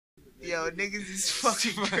Yo, niggas is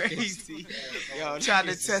fucking crazy. Yo, trying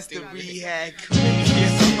to test the R.E.H.A.B clip.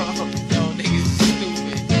 Yo, niggas is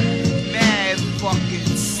stupid. Mad fucking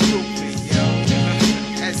stupid, yo.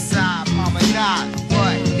 S.I. Panda-monium.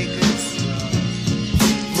 What, niggas?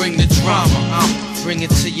 Bring the drama, bring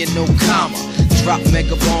it to you, no comma. Drop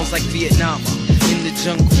mega bombs like Vietnam. In the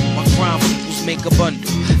jungle, my crime peoples make a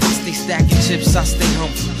bundle. I stay stacking chips, I stay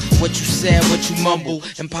humble. What you said, what you mumble,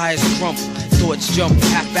 empires crumble. Thoughts jumble,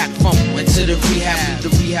 half-back fumble. Into the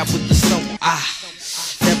rehab with the stumble.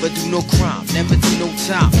 Never do no crime, never do no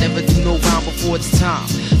time, never do no rhyme before it's time.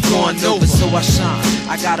 Going over, so I shine.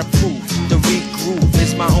 I gotta prove the re-groove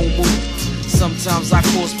is my own move. Sometimes I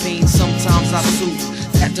cause pain, sometimes I soothe.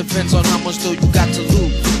 That depends on how much though you got to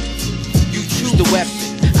lose. You choose the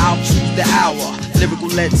weapon, I'll choose the hour.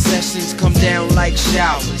 Lyrical lead sessions come down like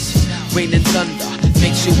showers. Rain and thunder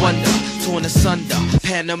makes you wonder. Torn asunder,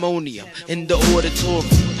 Panda-monium in the auditorium.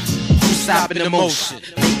 Who's stopping the motion?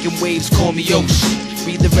 Making waves, call me ocean.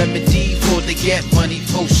 Be the remedy for the get money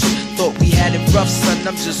potion. Thought we had it rough, son,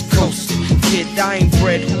 I'm just coasting. Kid, I ain't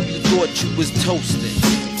bread, who you thought you was toasting?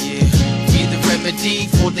 Yeah, be the remedy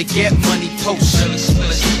for the get money potion.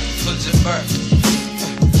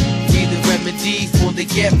 Be the remedy for the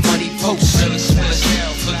get money potion.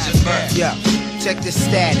 Yeah. Check the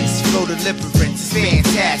status, flow deliverance is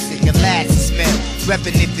fantastic. Elastic smell,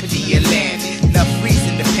 reppin' it for the Atlantic. Enough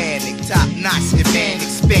reason to panic, top notch demand,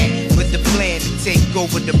 expand. With the plan to take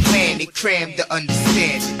over the planet, cram to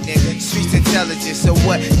understand it, nigga. Streets intelligence, so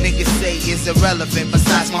what niggas say is irrelevant.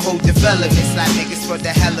 Besides my whole development, like niggas for the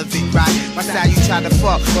hell of it, right? My style you try to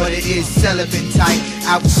fuck, but it is celibate type.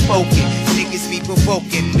 Outspoken, niggas be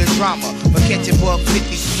provoking the drama. But catch a buck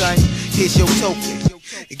 50, son, here's your token.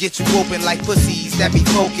 Get you open like pussies that be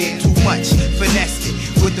poking too much. Finessed it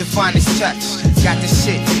with the finest touch. Got the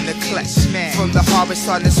shit in the clutch, man. From the harvest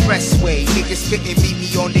on the expressway, niggas couldn't beat me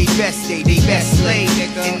on they best day. They best laid,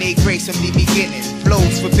 nigga. And they grace from the beginning.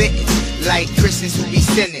 Flows forbidden, like Christians who be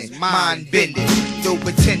sinning. Mind bending, no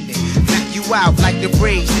pretending. Knock you out like the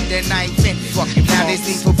Braves and then I ain't finished. Fucking now there's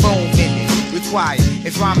need for bone bending. Required.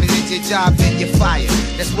 If rhyming is your job, then you're fired.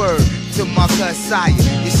 That's word to my sire.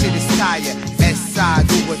 This shit is tired. S.I.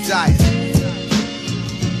 do or die.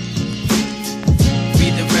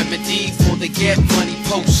 Be the remedy for the get money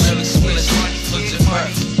potion. Be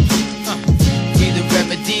the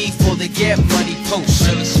remedy for the get money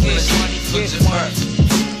potion.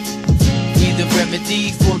 Be the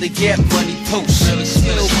remedy for the get money potion.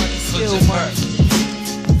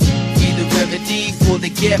 Be the remedy for the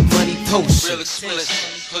get money potion.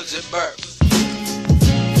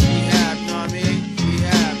 Rehab, know what I mean?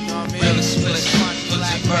 Rehab, know what I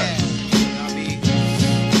mean?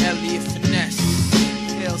 Elliot Finesse.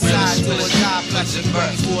 Hillside do or die, plus your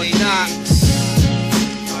birth. Fort Knox.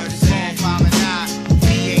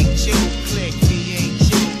 B.H.U. click,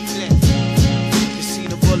 B.H.U. click. You see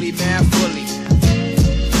the bully man fully.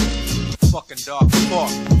 Fucking dark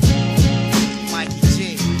fuck.